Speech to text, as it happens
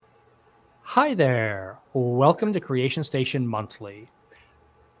Hi there. Welcome to Creation Station Monthly.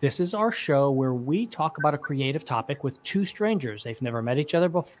 This is our show where we talk about a creative topic with two strangers. They've never met each other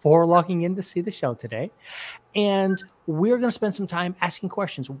before logging in to see the show today. And we're going to spend some time asking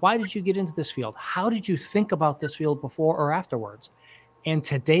questions. Why did you get into this field? How did you think about this field before or afterwards? And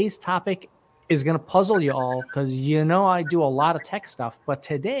today's topic is going to puzzle you all because I do a lot of tech stuff, but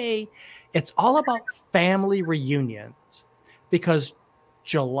today it's all about family reunions because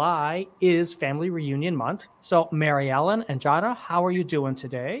July is Family Reunion Month. So, Mary Ellen and Jana, how are you doing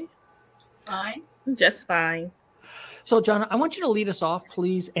today? Fine. Just fine. So, Jana, I want you to lead us off,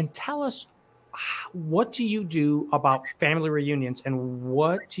 please, and tell us what do you do about family reunions and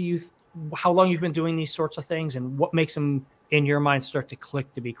how long you've been doing these sorts of things and what makes them in your mind start to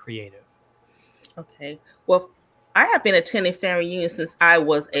click to be creative? Okay. Well, I have been attending family reunions since I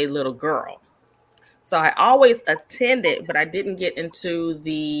was a little girl. So I always attended, but I didn't get into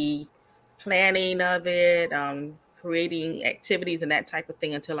the planning of it, creating activities and that type of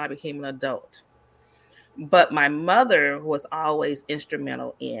thing until I became an adult. But my mother was always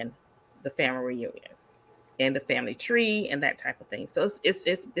instrumental in the family reunions and the family tree and that type of thing. So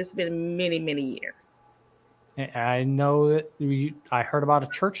it's been many years. I know that I heard about a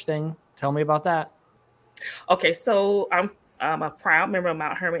church thing. Tell me about that. Okay, so I'm a proud member of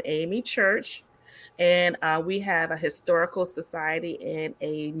Mount Hermon AME Church, and we have a historical society and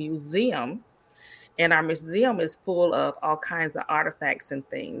a museum. And our museum is full of all kinds of artifacts and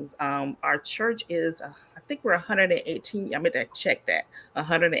things. Our church is, I think we're 118. I meant to check that.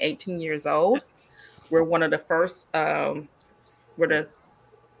 118 years old. We're one of the first. We're the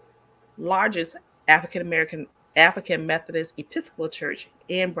largest African Methodist Episcopal Church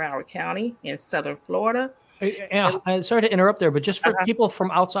in Broward County in Southern Florida. Sorry to interrupt there, but just for people from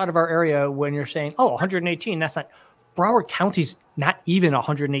outside of our area, when you're saying, 118, that's not Broward County's not even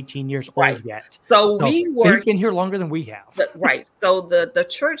 118 years old yet. So they've been here longer than we have. Right. So the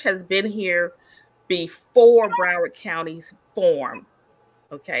church has been here before Broward County's form.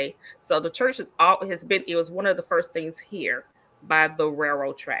 Okay. So the church has been, it was one of the first things here by the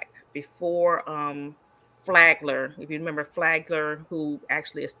railroad track before Flagler. If you remember Flagler, who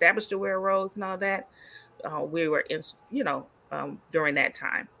actually established the railroads and all that, we were in, during that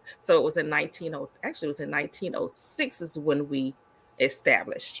time. So it was in 1906 is when we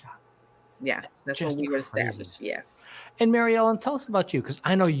established. Yeah, that's when we were established. Yes. And Mary Ellen, tell us about you, because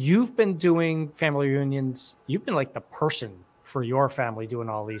I know you've been doing family reunions. You've been like the person for your family doing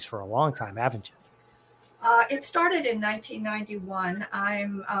all these for a long time, haven't you? It started in 1991.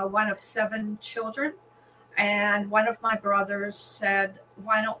 I'm one of 7 children. And one of my brothers said,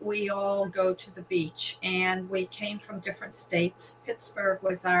 why don't we all go to the beach? And we came from different states. Pittsburgh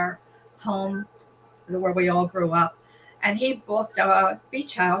was our home, where we all grew up. And he booked a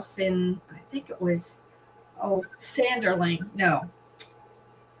beach house in, I think it was, Sanderling. No.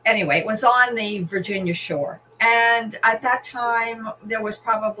 Anyway, it was on the Virginia shore. And at that time, there was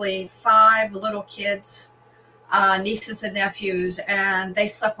probably 5 little kids, nieces and nephews, and they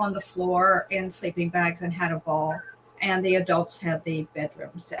slept on the floor in sleeping bags and had a ball. And the adults had the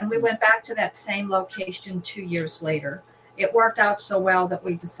bedrooms. And we went back to that same location 2 years later. It worked out so well that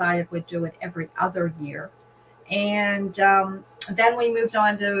we decided we'd do it every other year. And then we moved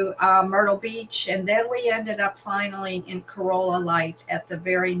on to Myrtle Beach, and then we ended up finally in Corolla Light at the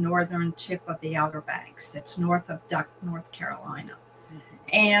very northern tip of the Outer Banks. It's north of Duck, North Carolina. Mm-hmm.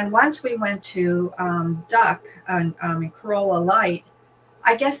 And once we went to Duck, Corolla Light,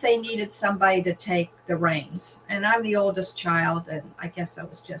 I guess they needed somebody to take the reins. And I'm the oldest child, and I guess I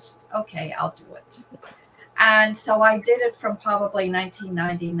was just, okay, I'll do it. And so I did it from probably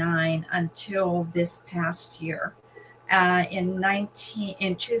 1999 until this past year. In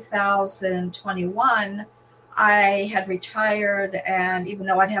 2021, I had retired, and even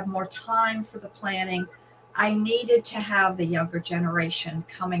though I'd have more time for the planning, I needed to have the younger generation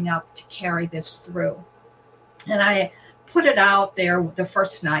coming up to carry this through. And I put it out there the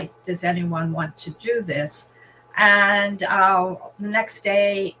first night, does anyone want to do this? And the next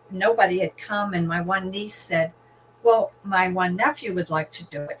day, nobody had come, and my one niece said, well, my one nephew would like to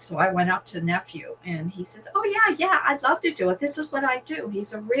do it. So I went up to the nephew, and he says, oh, yeah, I'd love to do it. This is what I do.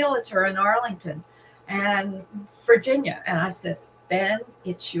 He's a realtor in Arlington and Virginia. And I said, Ben,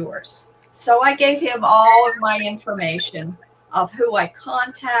 it's yours. So I gave him all of my information of who I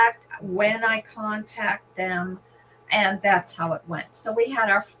contact, when I contact them, and that's how it went. So we had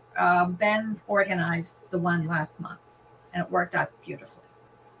our Ben organized the one last month, and it worked out beautifully.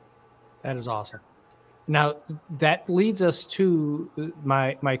 That is awesome. Now, that leads us to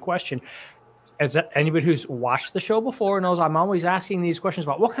my question. as anybody who's watched the show before knows, I'm always asking these questions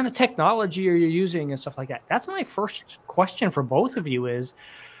about what kind of technology are you using and stuff like that. That's my first question for both of you is,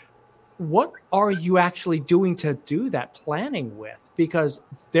 what are you actually doing to do that planning with? Because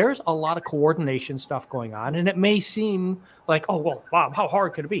there's a lot of coordination stuff going on, and it may seem like, oh, well, wow, how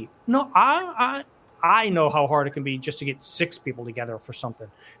hard could it be? No, I know how hard it can be just to get 6 people together for something.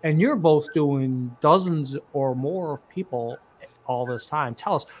 And you're both doing dozens or more people all this time.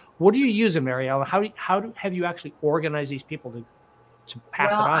 Tell us, what are you using, Marielle? How have you actually organized these people to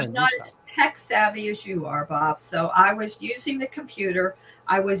pass it on? I'm not as tech savvy as you are, Bob. So I was using the computer.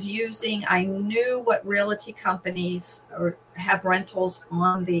 I knew what realty companies have rentals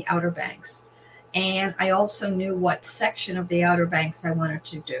on the Outer Banks. And I also knew what section of the Outer Banks I wanted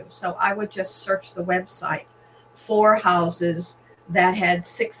to do. So I would just search the website for houses that had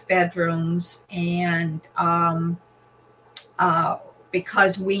 6 bedrooms, and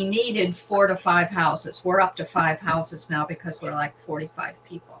because we needed 4 to 5 houses. We're up to 5 houses now because we're like 45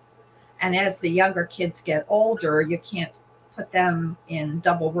 people. And as the younger kids get older, you can't put them in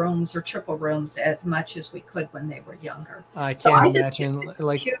double rooms or triple rooms as much as we could when they were younger. I can't imagine,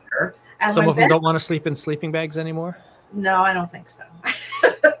 like, some of them don't want to sleep in sleeping bags anymore. No, I don't think so.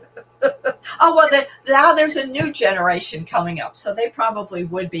 Oh, well, now there's a new generation coming up, so they probably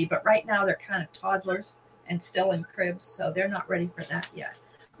would be. But right now they're kind of toddlers and still in cribs, so they're not ready for that yet.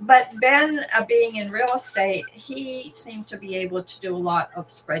 But Ben, being in real estate, he seemed to be able to do a lot of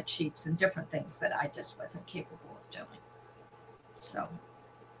spreadsheets and different things that I just wasn't capable of doing. So,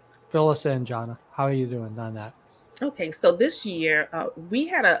 fill us in, Jonna. How are you doing on that? Okay, so this year we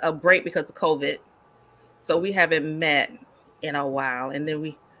had a break because of COVID, so we haven't met in a while, and then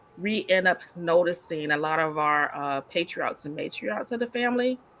we end up noticing a lot of our patriarchs and matriarchs of the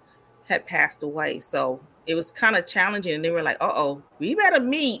family had passed away. So it was kind of challenging, and they were like, "Uh-oh, we better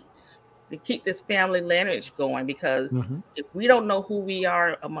meet to keep this family lineage going, because if we don't know who we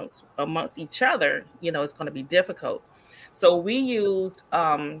are amongst each other, it's going to be difficult." So we used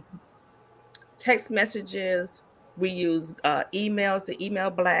text messages, we used emails, the email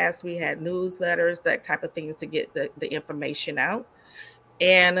blasts, we had newsletters, that type of things to get the information out.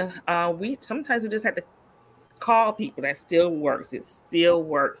 And sometimes we just had to call people. That still works. It still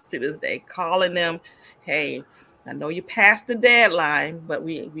works to this day. Calling them, hey, I know you passed the deadline, but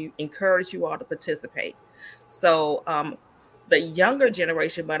we encourage you all to participate. So the younger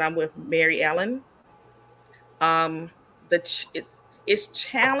generation, but I'm with Mary Ellen, it's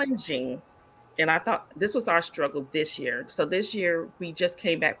challenging. And I thought this was our struggle this year. So this year we just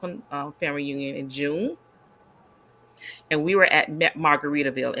came back from family reunion in June, and we were at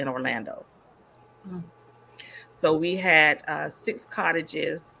Margaritaville in Orlando. So we had 6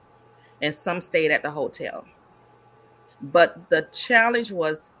 cottages, and some stayed at the hotel. But the challenge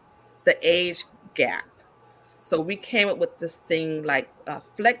was the age gap. So we came up with this thing like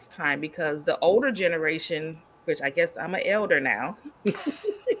flex time, because the older generation, which I guess I'm an elder now.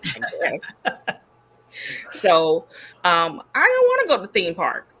 So I don't want to go to theme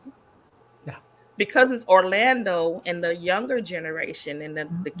parks. Yeah. Because it's Orlando, and the younger generation and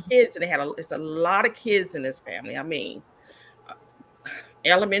the kids, and it's a lot of kids in this family. I mean,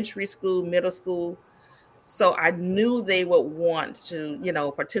 elementary school, middle school. So I knew they would want to,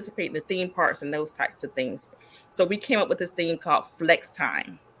 participate in the theme parks and those types of things. So we came up with this thing called Flex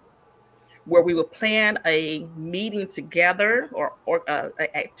Time, where we would plan a meeting together or an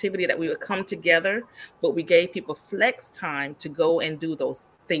activity that we would come together, but we gave people flex time to go and do those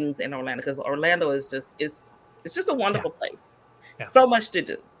things in Orlando, because Orlando is just a wonderful place. Yeah. So much to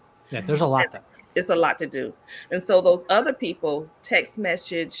do. Yeah, there's a lot there. It's a lot to do. And so those other people, text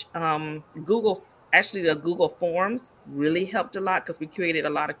message, Google Forms really helped a lot, because we created a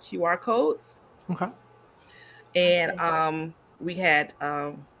lot of QR codes. Okay. And we had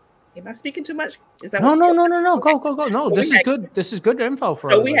am I speaking too much? Is that no. Go. No, this is good. This is good info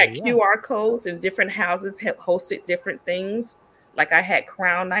for everybody. We had QR codes, and different houses hosted different things. Like I had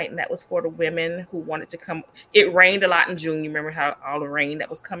Crown Night, and that was for the women who wanted to come. It rained a lot in June. You remember how all the rain that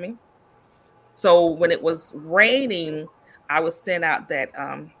was coming? So when it was raining, I would send out that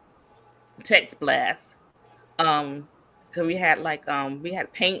text blast. Because we had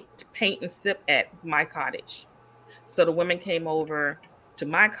paint and sip at my cottage. So the women came over to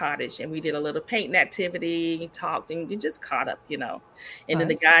my cottage, and we did a little painting activity, talked, and just caught up, And nice. Then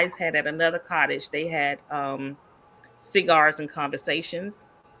the guys had at another cottage, they had cigars and conversations.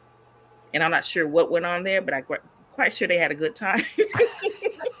 And I'm not sure what went on there, but I'm quite sure they had a good time.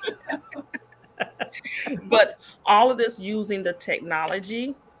 But all of this using the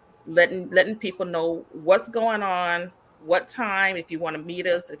technology, letting people know what's going on, what time, if you want to meet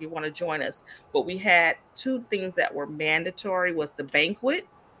us, if you want to join us. But we had two things that were mandatory was the banquet.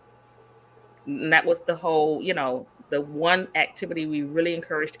 And that was the whole, the one activity we really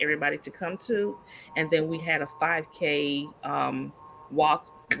encouraged everybody to come to. And then we had a 5K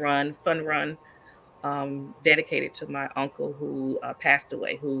walk, run, fun run, dedicated to my uncle who passed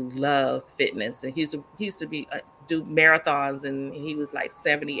away, who loved fitness. And he used to be do marathons, and he was like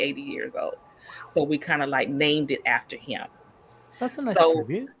 70, 80 years old. So we kind of like named it after him. That's a nice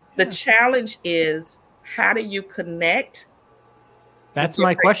tribute. The challenge is, how do you connect? That's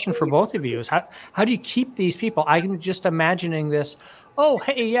my question for both of you, is how do you keep these people? I'm just imagining this. Oh,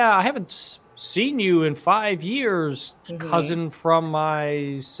 hey, yeah, I haven't seen you in 5 years, cousin from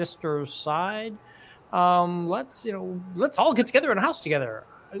my sister's side. Let's all get together in a house together.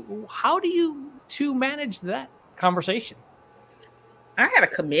 How do you two manage that conversation? I had a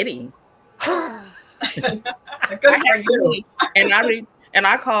committee. Good for you. And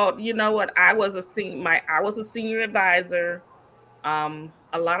I called, I was a senior advisor.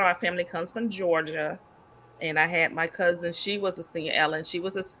 A lot of our family comes from Georgia, and I had my cousin. She was a senior, Ellen. She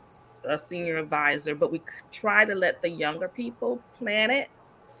was a senior advisor, but we try to let the younger people plan it.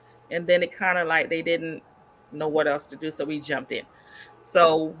 And then it kind of like they didn't know what else to do, so we jumped in.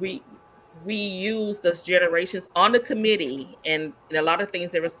 So we used those generations on the committee, and a lot of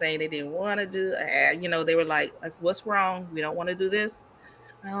things they were saying they didn't want to do. They were like, "What's wrong? We don't want to do this."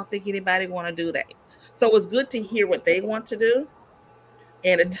 I don't think anybody want to do that. So it was good to hear what they want to do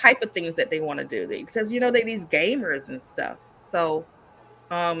and the type of things that they want to do, because they're these gamers and stuff. So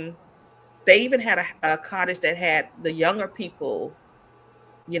they even had a cottage that had the younger people,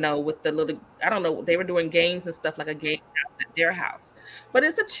 with the little, I don't know, they were doing games and stuff, like a game house at their house. But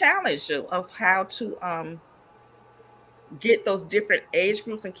it's a challenge of how to get those different age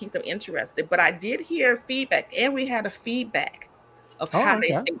groups and keep them interested. But I did hear feedback, and we had a feedback of how they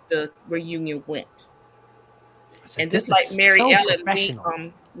think the reunion went. And just like Mary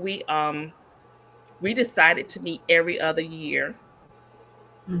Ellen, we decided to meet every other year.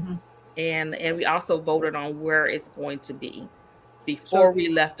 And we also voted on where it's going to be before we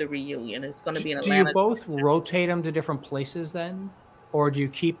left the reunion. It's going to be in Atlanta. Do you both rotate them to different places then? Or do you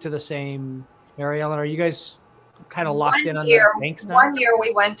keep to the same area? Ellen, are you guys kind of locked in on the banks now? One year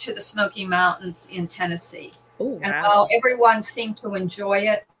we went to the Smoky Mountains in Tennessee. Oh, and while everyone seemed to enjoy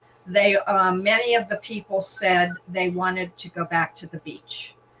it, many of the people said they wanted to go back to the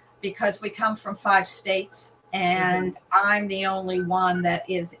beach, because we come from 5 states, and I'm the only one that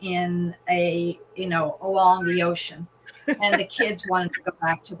is in along the ocean, and the kids wanted to go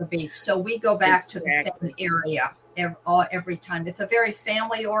back to the beach. So we go back to the same area every time. It's a very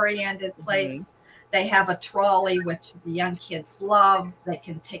family oriented place. They have a trolley, which the young kids love. They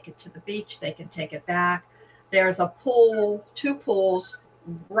can take it to the beach. They can take it back. There's a pool, 2 pools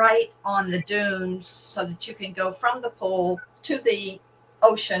right on the dunes, so that you can go from the pool to the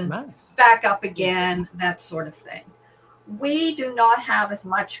ocean, back up again, that sort of thing. We do not have as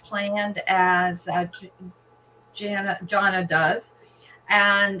much planned as Jana does,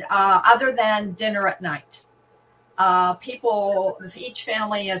 and other than dinner at night. Each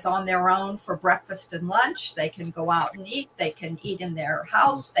family is on their own for breakfast and lunch. They can go out and eat. They can eat in their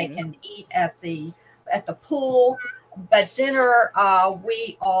house. They can eat at the pool. But dinner,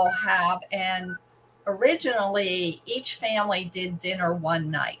 we all have. And originally, each family did dinner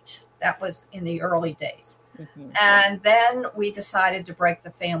one night. That was in the early days. And then we decided to break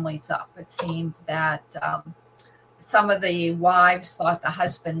the families up. It seemed that some of the wives thought the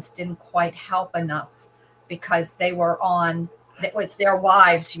husbands didn't quite help enough, because it was their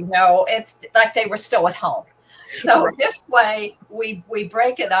wives, it's like they were still at home. So this way we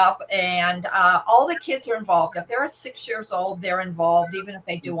break it up, and all the kids are involved. If they're 6 years old, they're involved, even if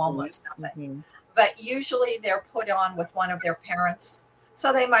they do almost nothing. But usually they're put on with one of their parents.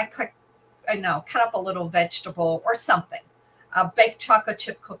 So they might cut up a little vegetable or something. Bake chocolate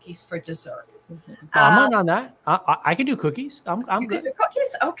chip cookies for dessert. I'm on that. I can do cookies. I'm good. Do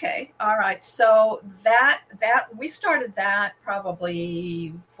cookies? Okay. All right. So that we started that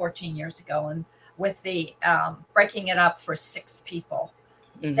probably 14 years ago, and with the breaking it up for 6 people,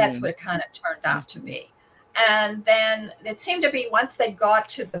 that's what it kind of turned out to be. And then it seemed to be, once they got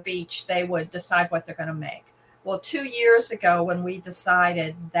to the beach, they would decide what they're going to make. Well, 2 years ago, when we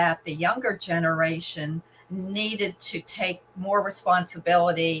decided that the younger generation needed to take more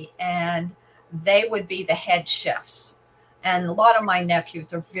responsibility, and they would be the head chefs. And a lot of my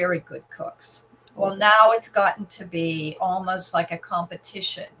nephews are very good cooks. Well, now it's gotten to be almost like a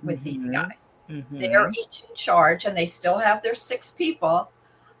competition with these guys. They're each in charge, and they still have their 6 people,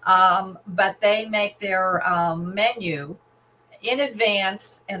 But they make their menu in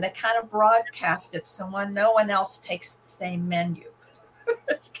advance, and they kind of broadcast it so no one else takes the same menu.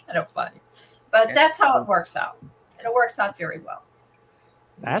 It's kind of funny, but that's how it works out. And it works out very well.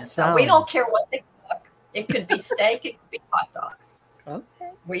 So we don't care what they cook. It could be steak, it could be hot dogs.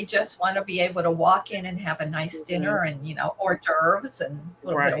 Okay. We just want to be able to walk in and have a nice dinner, and hors d'oeuvres and a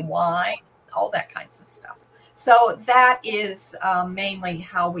little bit of wine, all that kinds of stuff. So that is mainly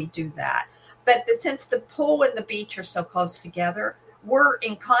how we do that. But since the pool and the beach are so close together, we're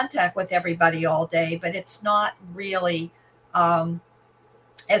in contact with everybody all day, but it's not really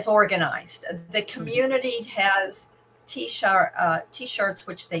as organized. The community has t-shirts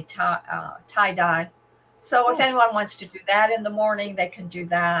which they tie-dye. So if anyone wants to do that in the morning, they can do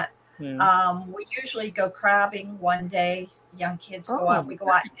that. We usually go crabbing one day. Young kids go out. We go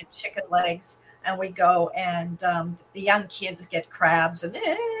out and get chicken legs, and we go and the young kids get crabs and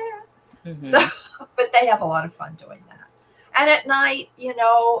so, but they have a lot of fun doing that. And at night,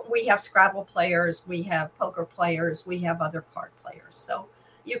 we have Scrabble players, we have poker players, we have other card players. So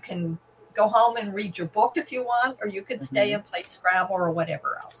you can go home and read your book if you want, or you can stay and play Scrabble or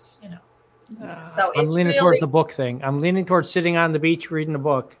whatever else, So I'm leaning towards the book thing. I'm leaning towards sitting on the beach reading a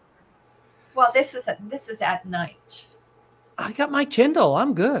book. Well, this is at night. I got my Kindle.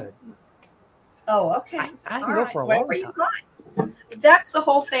 I'm good. Oh, okay. I can go for a long time. That's the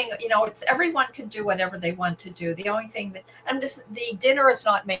whole thing. It's everyone can do whatever they want to do. The only thing the dinner is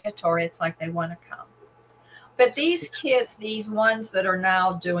not mandatory. It's like they want to come. But these kids, these ones that are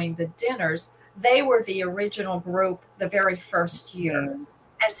now doing the dinners, they were the original group the very first year. And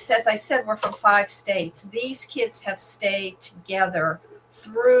as I said, we're from 5 states. These kids have stayed together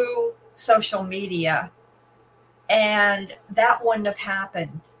through social media. And that wouldn't have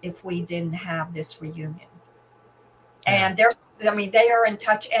happened if we didn't have this reunion. And they are in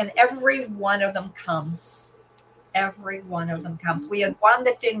touch, and every one of them comes. Every one of them comes. We had one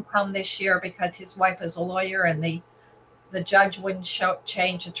that didn't come this year because his wife is a lawyer, and the judge wouldn't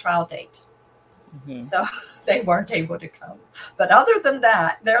change the trial date. So they weren't able to come. But other than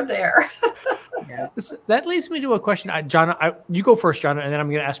that, they're there. That leads me to a question. John, you go first, John, and then I'm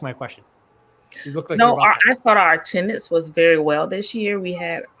going to ask my question. You look like I thought our attendance was very well this year. We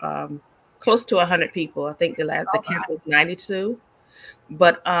had close to 100 people. I think the count was 92.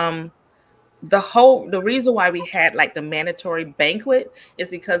 But the reason why we had like the mandatory banquet is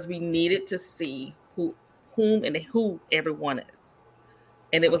because we needed to see who everyone is,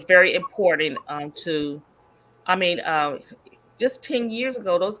 and it was very important just 10 years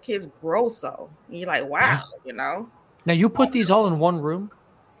ago, those kids grow so you're like, wow, Now you put these all in one room,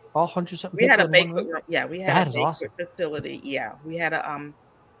 all 100-something. We had a banquet room. Yeah, we had a banquet awesome facility. Yeah, we had a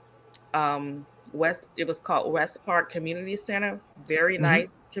it was called West Park Community Center. Very nice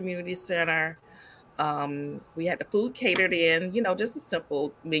community center. We had the food catered in, just a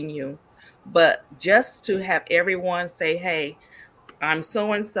simple menu. But just to have everyone say, hey, I'm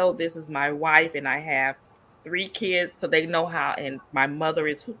so-and-so, this is my wife, and I have 3 kids, so they know how, and my mother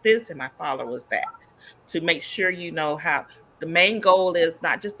is this, and my father was that. To make sure how the main goal is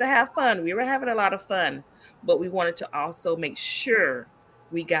not just to have fun. We were having a lot of fun, but we wanted to also make sure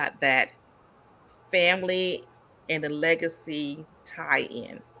we got that family and the legacy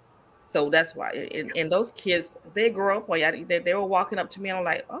tie-in. So that's why, and those kids, they grow up. They were walking up to me, and I'm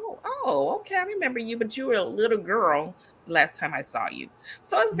like, oh, okay, I remember you, but you were a little girl last time I saw you.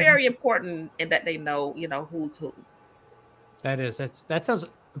 So it's very important in that they know, who's who. That sounds,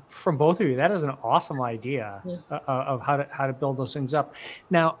 from both of you, that is an awesome idea of how to build those things up.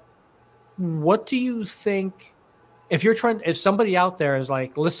 Now, what do you think, if somebody out there is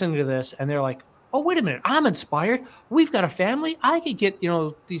like listening to this and they're like, oh, wait a minute, I'm inspired. We've got a family. I could get,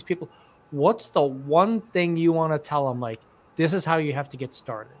 these people. What's the one thing you want to tell them? Like, this is how you have to get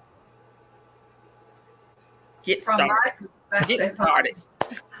started. Get started. Get started.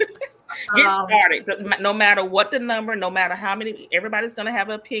 Get started. No matter what the number, no matter how many, everybody's going to have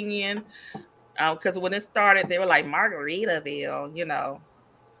an opinion. Because when it started, they were like Margaritaville,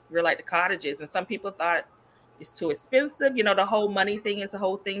 we're like the cottages. And some people thought it's too expensive. The whole money thing is a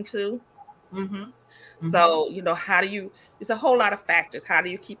whole thing too. So, it's a whole lot of factors. How do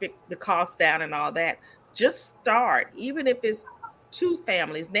you keep the cost down and all that? Just start. Even if it's 2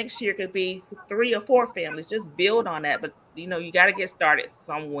 families, next year could be 3 or 4 families. Just build on that. But, you got to get started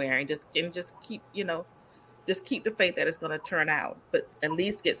somewhere and just keep, just keep the faith that it's going to turn out, but at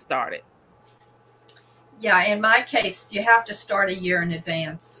least get started. Yeah. In my case, you have to start a year in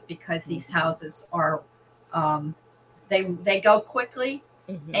advance because these houses are, they go quickly.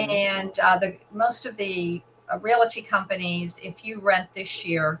 And most of the realty companies, if you rent this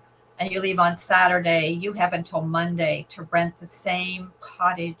year and you leave on Saturday, you have until Monday to rent the same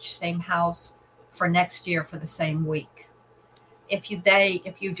cottage, same house for next year for the same week. If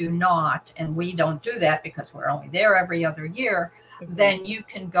you do not, and we don't do that because we're only there every other year, then you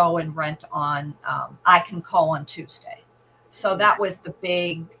can go and rent on, I can call on Tuesday. So that was the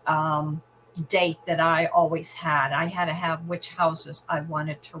big date that I always had. I had to have which houses I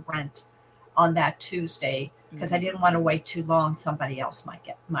wanted to rent on that Tuesday because I didn't want to wait too long. Somebody else might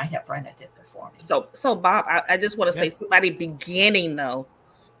have rented it before me. So Bob, I just want to say somebody beginning though.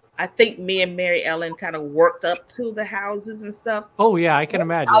 I think me and Mary Ellen kind of worked up to the houses and stuff. Oh yeah, I can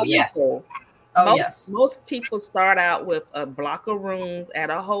imagine. Oh yes. Most people start out with a block of rooms at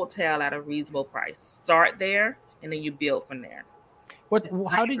a hotel at a reasonable price. Start there, and then you build from there.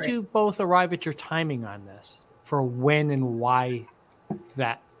 How did you both arrive at your timing on this for when and why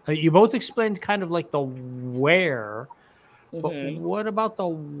that? You both explained kind of like the where, but what about the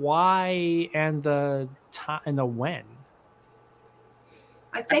why and the time and the when?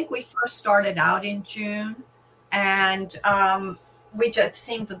 I think we first started out in June, and we just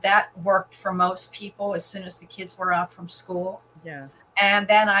seemed that worked for most people as soon as the kids were out from school. Yeah. And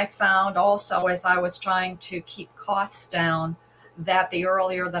then I found also, as I was trying to keep costs down, that the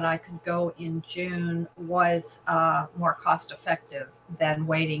earlier that I could go in June was more cost effective than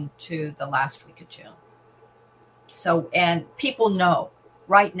waiting to the last week of June. So, and people know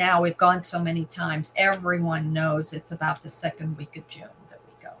right now, we've gone so many times, everyone knows it's about the second week of June that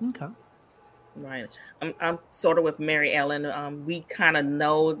we go. Okay. Right. I'm sort of with Mary Ellen. We kind of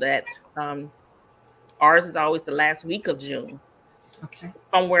know that ours is always the last week of June. Okay.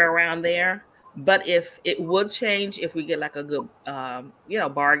 Somewhere around there. But if it would change, if we get like a good,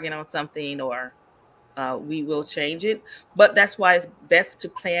 bargain on something, or we will change it. But that's why it's best to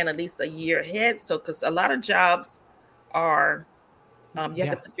plan at least a year ahead. So, because a lot of jobs are, you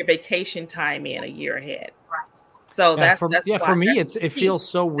have to put your vacation time in a year ahead. Right. So for me, it feels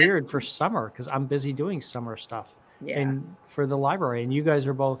so weird for summer because I'm busy doing summer stuff and for the library. And you guys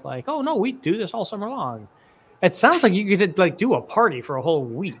are both like, oh no, we do this all summer long. It sounds like you could like do a party for a whole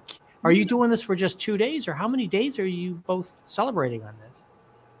week. Are you doing this for just 2 days, or how many days are you both celebrating on this?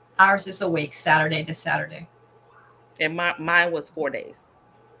 Ours is a week, Saturday to Saturday. And mine was 4 days.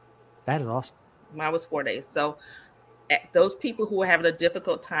 That is awesome. Mine was 4 days. So those people who were having a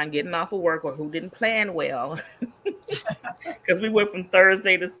difficult time getting off of work or who didn't plan well, because we went from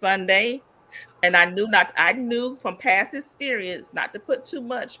Thursday to Sunday, and I knew from past experience not to put too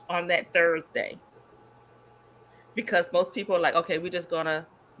much on that Thursday, because most people are like, okay, we're just gonna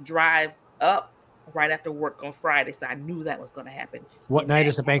drive up right after work on Friday. So I knew that was going to happen. What night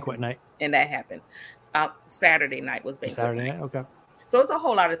is the banquet night? And that happened. Saturday night was banquet Saturday night. Okay. So it's a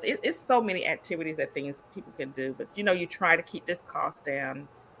whole lot of it's so many activities that things people can do, but you try to keep this cost down.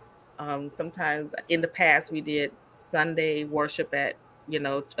 Sometimes in the past we did Sunday worship at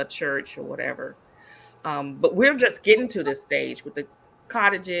a church or whatever. But we're just getting to this stage with the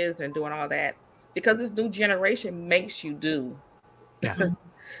cottages and doing all that because this new generation makes you do. Yeah.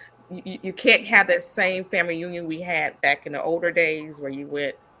 You can't have that same family union we had back in the older days where you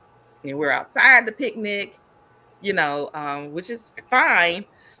went and we're outside the picnic, which is fine,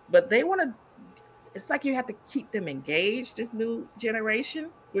 but they want to, it's like you have to keep them engaged, this new generation,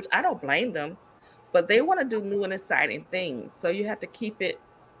 which I don't blame them, but they want to do new and exciting things. So you have to keep it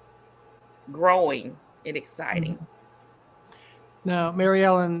growing and exciting. Now, Mary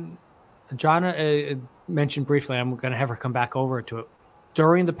Ellen, Jonna mentioned briefly, I'm going to have her come back over to it.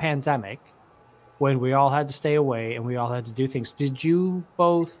 During the pandemic, when we all had to stay away and we all had to do things, did you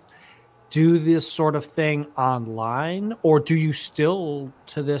both do this sort of thing online, or do you still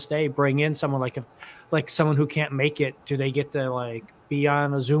to this day bring in someone like someone who can't make it? Do they get to like be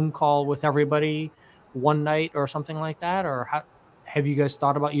on a Zoom call with everybody one night or something like that? Or have you guys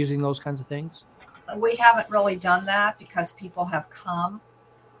thought about using those kinds of things? We haven't really done that because people have come.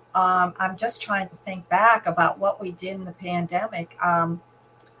 I'm just trying to think back about what we did in the pandemic.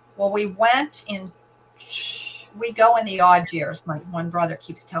 We go in the odd years. My one brother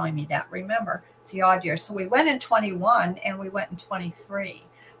keeps telling me that. Remember, it's the odd years. So we went in 21 and we went in 23.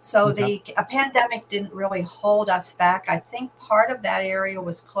 So the pandemic didn't really hold us back. I think part of that area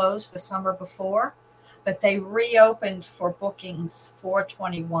was closed the summer before, but they reopened for bookings for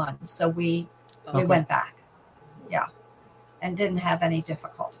 21. So we went back. Yeah. And didn't have any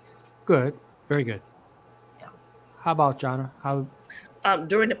difficulties. Good. Very good. Yeah. How about Jonna?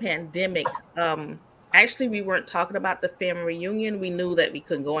 During the pandemic, actually, we weren't talking about the family reunion. We knew that we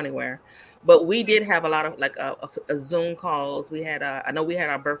couldn't go anywhere, but we did have a lot of like a Zoom calls. We had I know we had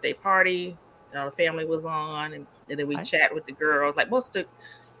our birthday party the family was on, and then we chat with the girls. Like most of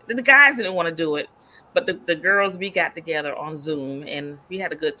the guys didn't want to do it, but the girls, we got together on Zoom and we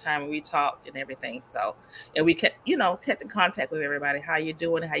had a good time and we talked and everything. So, and we kept in contact with everybody. How you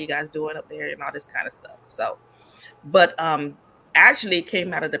doing? How you guys doing up there? And all this kind of stuff. So, but actually it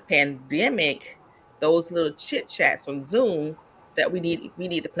came out of the pandemic, those little chit chats on Zoom, that we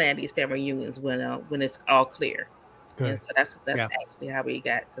need to plan these family reunions when it's all clear. Good. And so that's actually how we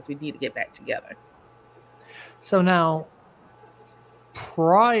got, because we need to get back together. So now,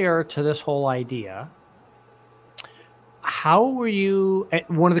 prior to this whole idea, how were you?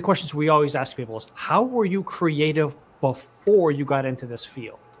 One of the questions we always ask people is, how were you creative before you got into this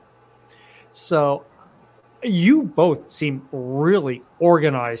field? So you both seem really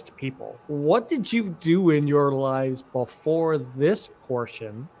organized people. What did you do in your lives before this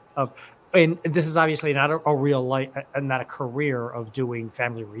portion of, and this is obviously not a real life, not a career of doing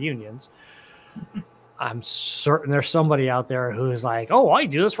family reunions. I'm certain there's somebody out there who's like, oh, I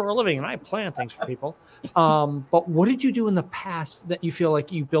do this for a living and I plan things for people. But what did you do in the past that you feel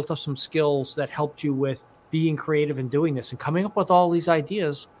like you built up some skills that helped you with being creative and doing this and coming up with all these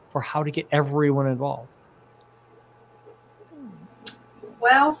ideas for how to get everyone involved?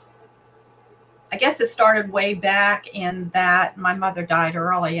 Well, I guess it started way back in that my mother died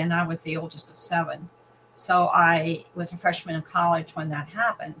early and I was the oldest of 7. So I was a freshman in college when that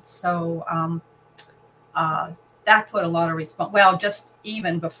happened. So that put a lot of well, just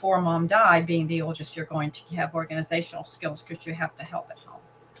even before Mom died, being the oldest, you're going to have organizational skills because you have to help at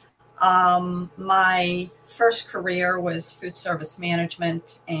home. My first career was food service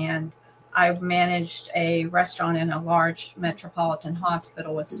management, and I managed a restaurant in a large metropolitan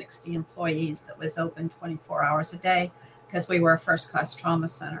hospital with 60 employees that was open 24 hours a day because we were a first-class trauma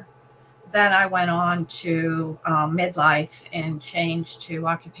center. Then I went on to midlife and changed to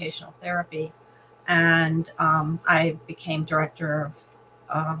occupational therapy. And I became director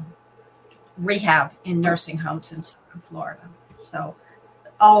of rehab in nursing homes in Southern Florida. So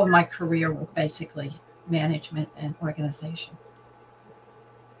all of my career was basically management and organization.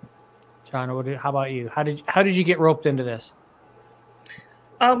 John, how about you? How did you get roped into this?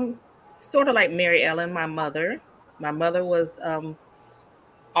 Sort of like Mary Ellen, my mother. My mother was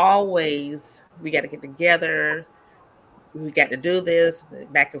always, we got to get together. We got to do this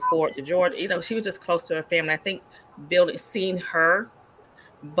back and forth to Georgia. She was just close to her family. I think seeing her,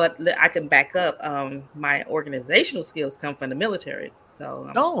 but I can back up. My organizational skills come from the military. So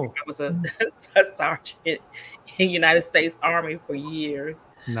I was a sergeant in the United States Army for years.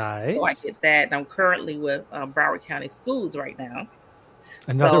 Nice. So I get that. And I'm currently with Broward County Schools right now.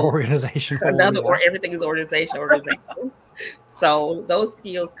 Another organization. Everything is organization. So those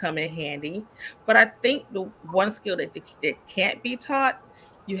skills come in handy. But I think the one skill that can't be taught,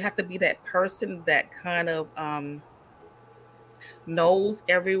 you have to be that person that kind of knows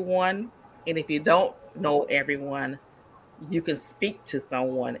everyone. And if you don't know everyone, you can speak to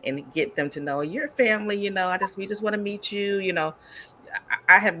someone and get them to know your family. We just want to meet you.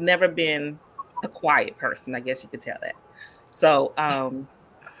 I have never been a quiet person. I guess you could tell that. So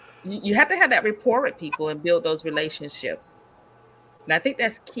you have to have that rapport with people and build those relationships. And I think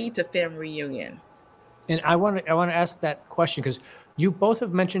that's key to family reunion. And I want to ask that question because you both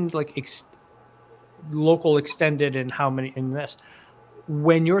have mentioned like local extended and how many in this.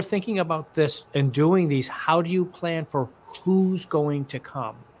 When you're thinking about this and doing these, how do you plan for who's going to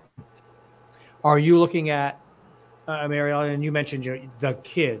come? Are you looking at Mary Ellen, and you mentioned the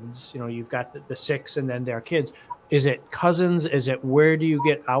kids? You've got the 6 and then their kids. Is it cousins? Is it where do you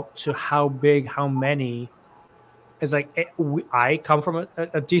get out to how big, how many? It's like I come from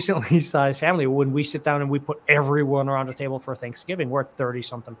a decently sized family. When we sit down and we put everyone around the table for Thanksgiving, we're at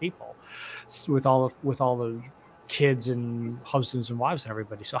 30-something people with all the kids and husbands and wives and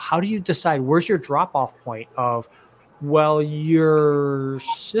everybody. So how do you decide where's your drop-off point of, well, your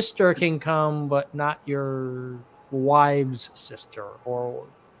sister can come, but not your wife's sister? Or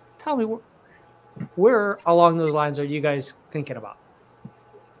tell me where along those lines are you guys thinking about?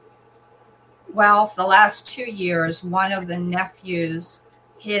 Well, for the last 2 years, one of the nephews,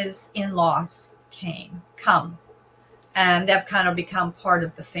 his in-laws come, and they've kind of become part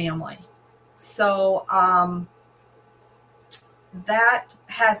of the family. So that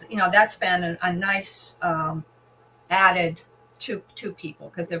has, that's been a nice added to people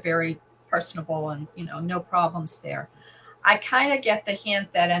because they're very personable and, no problems there. I kind of get the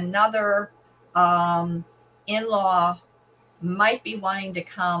hint that another in-law might be wanting to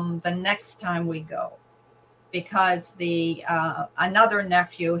come the next time we go, because the another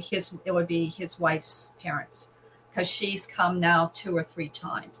nephew, it would be his wife's parents. because she's come now 2 or 3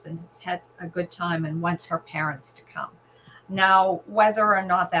 times and has had a good time and wants her parents to come. Now, whether or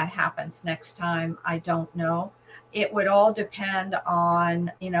not that happens next time, I don't know. It would all depend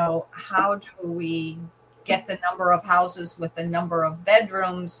on, how do we get the number of houses with the number of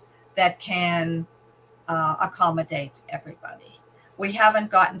bedrooms that can accommodate everybody. We haven't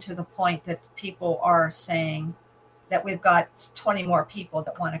gotten to the point that people are saying that we've got 20 more people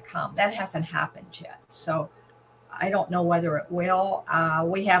that want to come. That hasn't happened yet. So I don't know whether it will.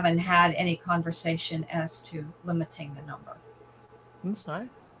 We haven't had any conversation as to limiting the number. That's nice.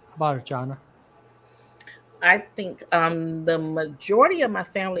 How about it, Jonna? I think the majority of my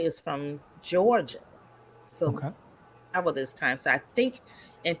family is from Georgia. So Okay. travel this time. So I think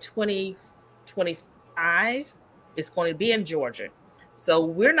in 2025 it's going to be in Georgia. So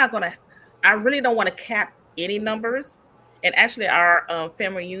we're not going to, I really don't want to cap any numbers. And actually our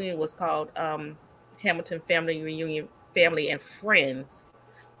family reunion was called Hamilton Family Reunion, Family and Friends.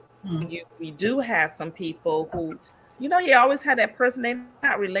 We do have some people who, you always have that person, they're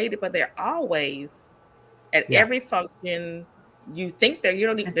not related, but they're always at every function. You think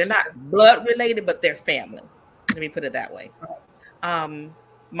they're not blood related, but they're family. Let me put it that way.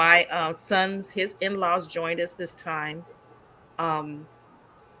 My son's, his in-laws joined us this time.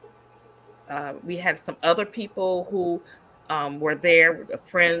 We had some other people who were there,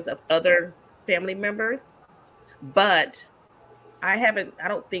 friends of other family members, but I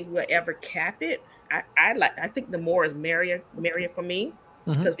don't think we'll ever cap it. I think the more is merrier for me,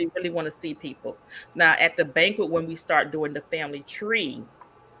 because we really want to see people. Now at the banquet, when we start doing the family tree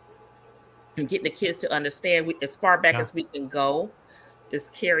and getting the kids to understand, as far back as we can go, is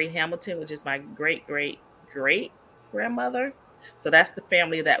Carrie Hamilton, which is my great grandmother. So that's the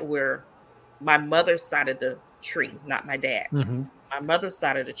family that my mother's side of the tree, not my dad's. My mother's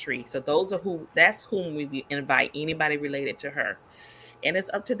side of the tree. So that's whom we invite, anybody related to her. And it's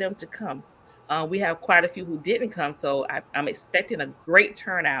up to them to come. We have quite a few who didn't come. So I'm expecting a great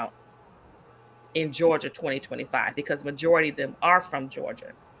turnout in Georgia 2025, because majority of them are from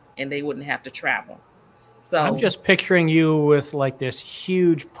Georgia and they wouldn't have to travel. So I'm just picturing you with like this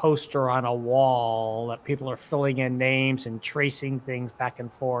huge poster on a wall that people are filling in names and tracing things back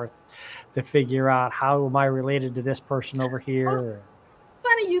and forth to figure out, how am I related to this person over here?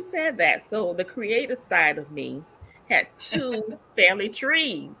 Funny you said that. So the creative side of me had 2 family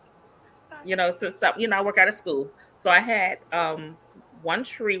trees. Since I work out of school, so I had one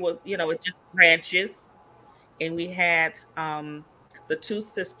tree with it's just branches, and we had the 2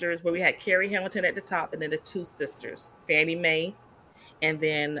 sisters, where we had Carrie Hamilton at the top, and then the 2 sisters, Fannie Mae, and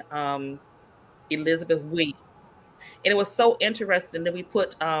then Elizabeth Williams. And it was so interesting that we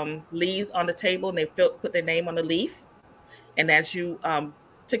put leaves on the table, and they put their name on the leaf. And as you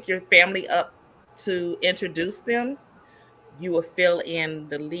took your family up to introduce them, you would fill in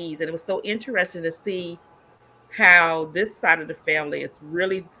the leaves. And it was so interesting to see how this side of the family is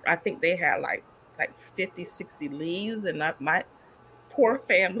really, I think they had like 50, 60 leaves, and not my poor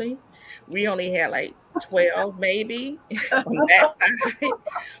family. We only had like 12 maybe on that side.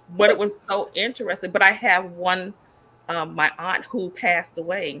 But it was so interesting. But I have one, my aunt who passed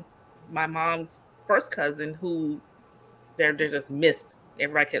away, my mom's first cousin, who they're just missed.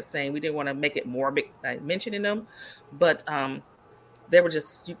 Everybody kept saying we didn't want to make it morbid by mentioning them, but they were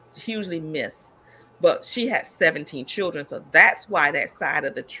just hugely missed. But she had 17 children, so that's why that side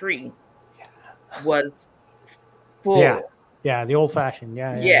of the tree was full. Yeah, the old fashioned.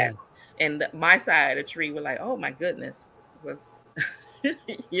 Yes. Yeah. And my side of the tree were like, oh my goodness, was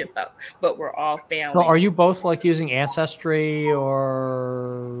but we're all family. So are you both like using Ancestry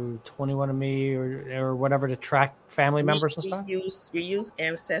or 21andMe or whatever to track family members and stuff? We use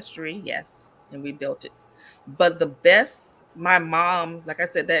Ancestry, yes, and we built it. But the best, my mom, like I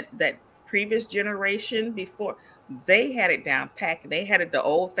said, that previous generation before, they had it down packed. They had it the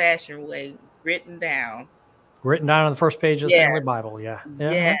old-fashioned way, written down on the first page of the family Bible. Yeah.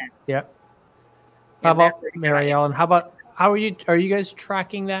 Yes. Yep. How about Mary Ellen? How are you guys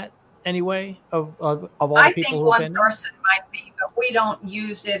tracking that anyway of all the people who have been? I think one person might be, but we don't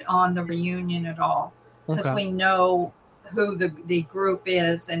use it on the reunion at all, because we know who the group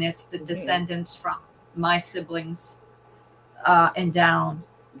is, and it's the descendants from my siblings and down.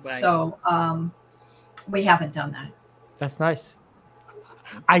 Right. So we haven't done that. That's nice.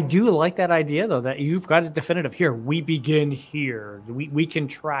 I do like that idea, though, that you've got a definitive here. We begin here. We can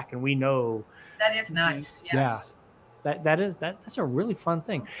track and we know. That is nice. Yes. Yeah. That's a really fun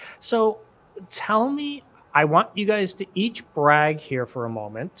thing. So tell me, I want you guys to each brag here for a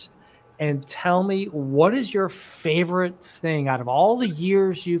moment and tell me, what is your favorite thing out of all the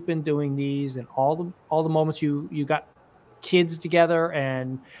years you've been doing these and all the moments you got kids together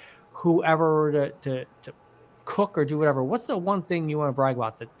and whoever to cook or do whatever? What's the one thing you want to brag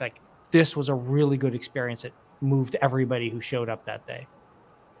about that, like, this was a really good experience that moved everybody who showed up that day?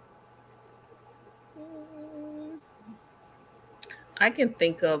 I can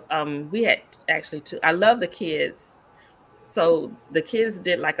think of, we had actually two. I love the kids. So the kids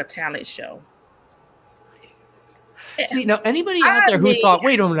did like a talent show. See, now anybody out there who thought,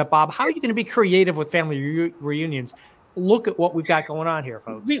 wait a minute, Bob, how are you going to be creative with family reunions? Look at what we've got going on here,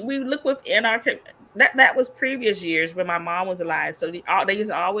 folks. We look within our, that was previous years when my mom was alive. So they used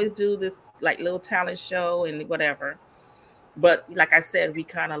to always do this like little talent show and whatever. But like I said, we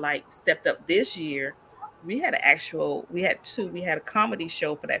kind of like stepped up this year. We had we had a comedy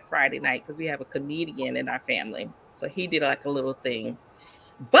show for that Friday night because we have a comedian in our family. So he did like a little thing.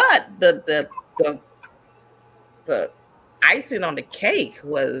 But the icing on the cake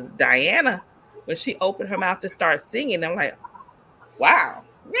was Diana when she opened her mouth to start singing. I'm like, wow,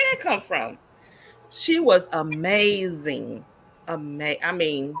 where did that come from? She was amazing. I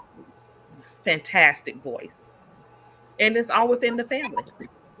mean, fantastic voice. And it's all within the family.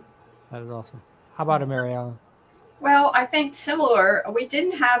 That is awesome. How about it, Mary Ellen? Well, I think similar. We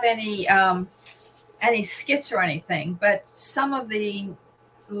didn't have any skits or anything, but some of the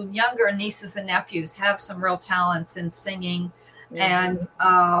younger nieces and nephews have some real talents in singing. And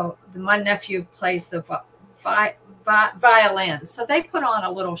my nephew plays the violin. So they put on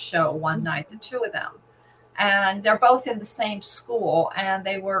a little show one night, the two of them. And they're both in the same school, and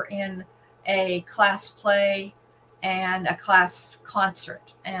they were in a class play and a class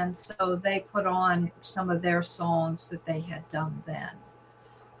concert. And so they put on some of their songs that they had done then.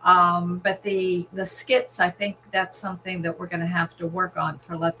 But the skits, I think that's something that we're going to have to work on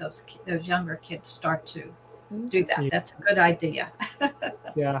let those younger kids start to do that. That's a good idea.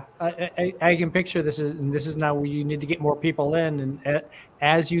 Yeah, I can picture this is now where you need to get more people in, and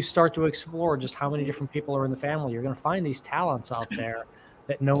as you start to explore just how many different people are in the family, you're going to find these talents out there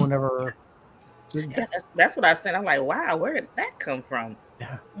that no one ever. Yeah, that's what I said. I'm like, wow, where did that come from?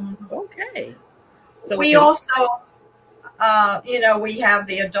 Yeah. Mm-hmm. Okay. So we also, we have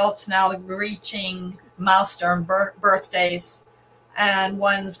the adults now reaching milestone birthdays, and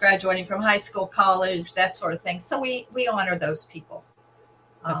one's graduating from high school, college, that sort of thing. So we honor those people.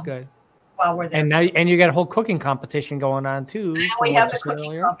 That's good. While we're there, and you got a whole cooking competition going on too. And we have a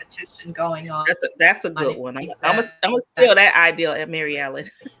cooking competition going on. That's a good one. I'm gonna steal that idea at Mary Ellen.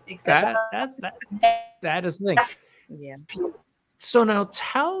 Exactly. That is the thing. Yeah. So now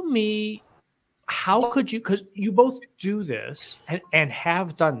tell me, how could you, because you both do this and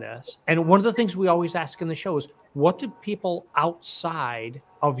have done this, and one of the things we always ask in the show is, what do people outside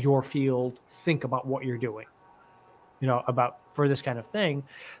of your field think about what you're doing? About for this kind of thing.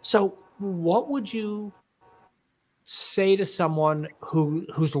 So what would you say to someone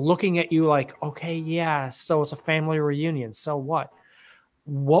who's looking at you like, okay, yeah, so it's a family reunion, so what?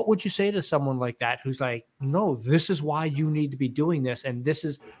 What would you say to someone like that who's like, no, this is why you need to be doing this, and this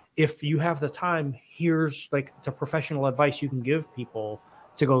is, if you have the time, here's like the professional advice you can give people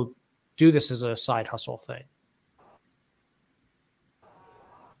to go do this as a side hustle thing?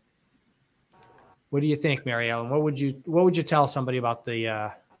 What do you think, Mary Ellen? What would you tell somebody about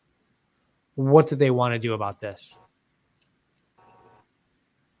what do they want to do about this?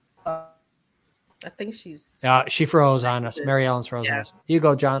 I think she's. She froze on us. Mary Ellen's froze on us. You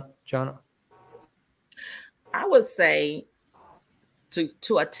go, Jonah. I would say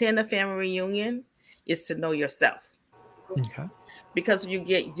to attend a family reunion is to know yourself. Okay. Because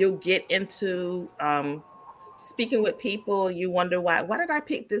you'll get into speaking with people. You wonder why did I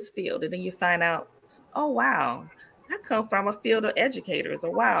pick this field, and then you find out, oh wow, I come from a field of educators.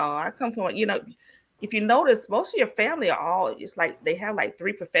 Or wow, I come from if you notice, most of your family it's like they have like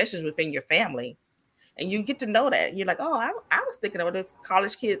 3 professions within your family. And you get to know that. You're like, oh, I was thinking about this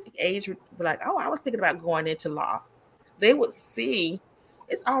college kids age, like, oh, I was thinking about going into law. They would see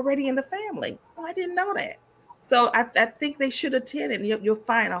it's already in the family. Oh, I didn't know that. So I think they should attend, and you'll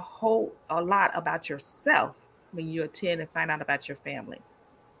find a lot about yourself when you attend and find out about your family.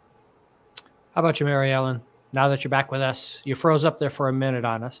 How about you, Mary Ellen? Now that you're back with us, you froze up there for a minute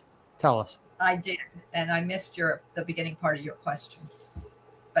on us. Tell us. I did, and I missed the beginning part of your question.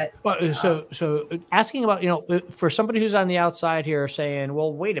 But so asking about, for somebody who's on the outside here saying,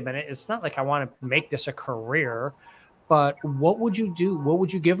 well, wait a minute, it's not like I want to make this a career, but what would you do? What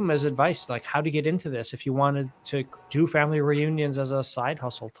would you give them as advice? Like how to get into this if you wanted to do family reunions as a side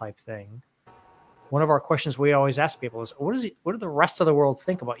hustle type thing? one of our questions we always ask people is, what do the rest of the world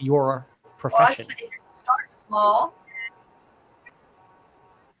think about your profession? Well, I'd say start small.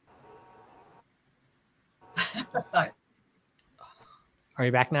 Are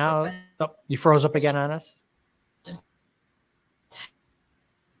you back now? Oh, you froze up again on us.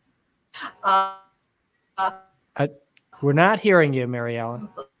 We're not hearing you, Mary Ellen.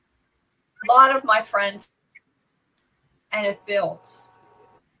 A lot of my friends, and it builds.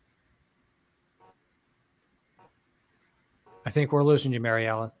 I think we're losing you, Mary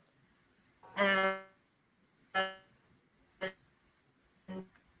Ellen.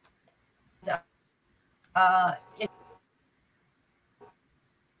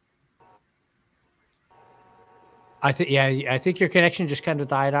 I think your connection just kind of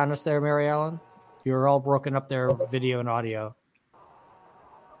died on us there, Mary Ellen. You're all broken up there, video and audio.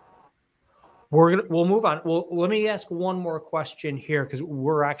 We'll move on. Well, let me ask one more question here because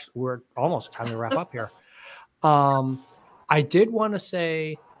we're almost time to wrap up here. I did want to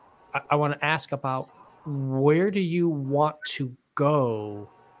say, I want to ask about where do you want to go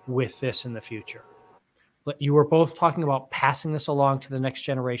with this in the future? You were both talking about passing this along to the next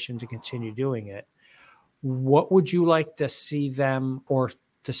generation to continue doing it. What would you like to see them, or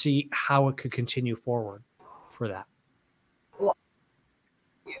to see how it could continue forward for that?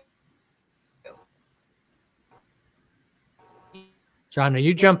 John,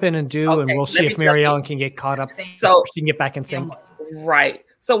 you jump in and do, and we'll see if Mary Ellen can get caught up, so she can get back in sync. Right.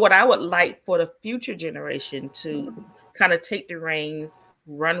 So what I would like for the future generation to kind of take the reins,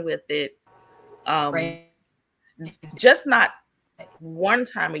 run with it, just not one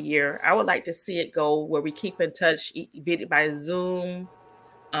time a year. I would like to see it go where we keep in touch by Zoom.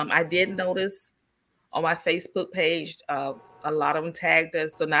 I did notice on my Facebook page, a lot of them tagged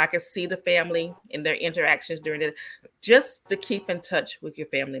us, so now I can see the family and their interactions during it, just to keep in touch with your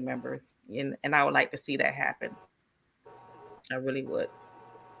family members. And I would like to see that happen. I really would.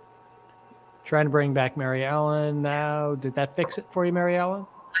 Trying to bring back Mary Ellen now. Did that fix it for you, Mary Ellen?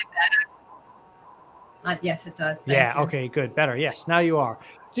 Yes, it does. Thank you. Okay, good. Better. Yes, now you are.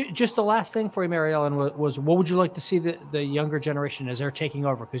 Just the last thing for you, Mary Ellen, was what would you like to see the younger generation as they're taking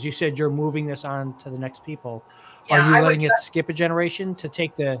over? Because you said you're moving this on to the next people. Yeah, are you letting it skip a generation to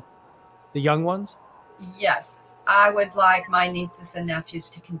take the young ones? Yes, I would like my nieces and nephews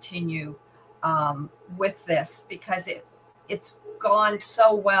to continue with this, because it's gone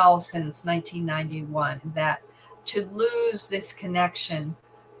so well since 1991 that to lose this connection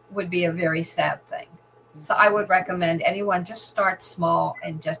would be a very sad thing. So I would recommend anyone just start small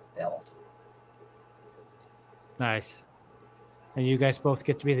and just build. Nice. And you guys both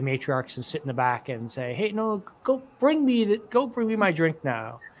get to be the matriarchs and sit in the back and say, "Hey, no, go bring me my drink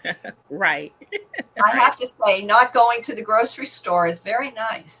now." Right. I have to say, not going to the grocery store is very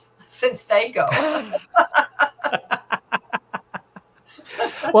nice since they go.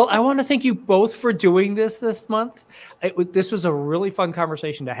 Well, I want to thank you both for doing this month. This was a really fun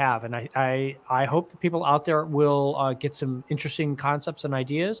conversation to have, and I hope the people out there will get some interesting concepts and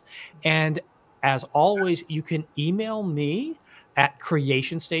ideas. And as always, you can email me at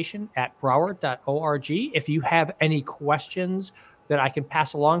creationstation@broward.org if you have any questions that I can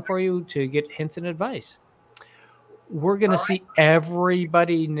pass along for you to get hints and advice. We're going to see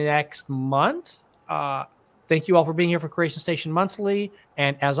everybody next month. Thank you all for being here for Creation Station Monthly.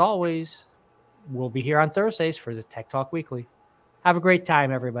 And as always, we'll be here on Thursdays for the Tech Talk Weekly. Have a great time,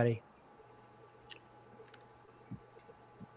 everybody.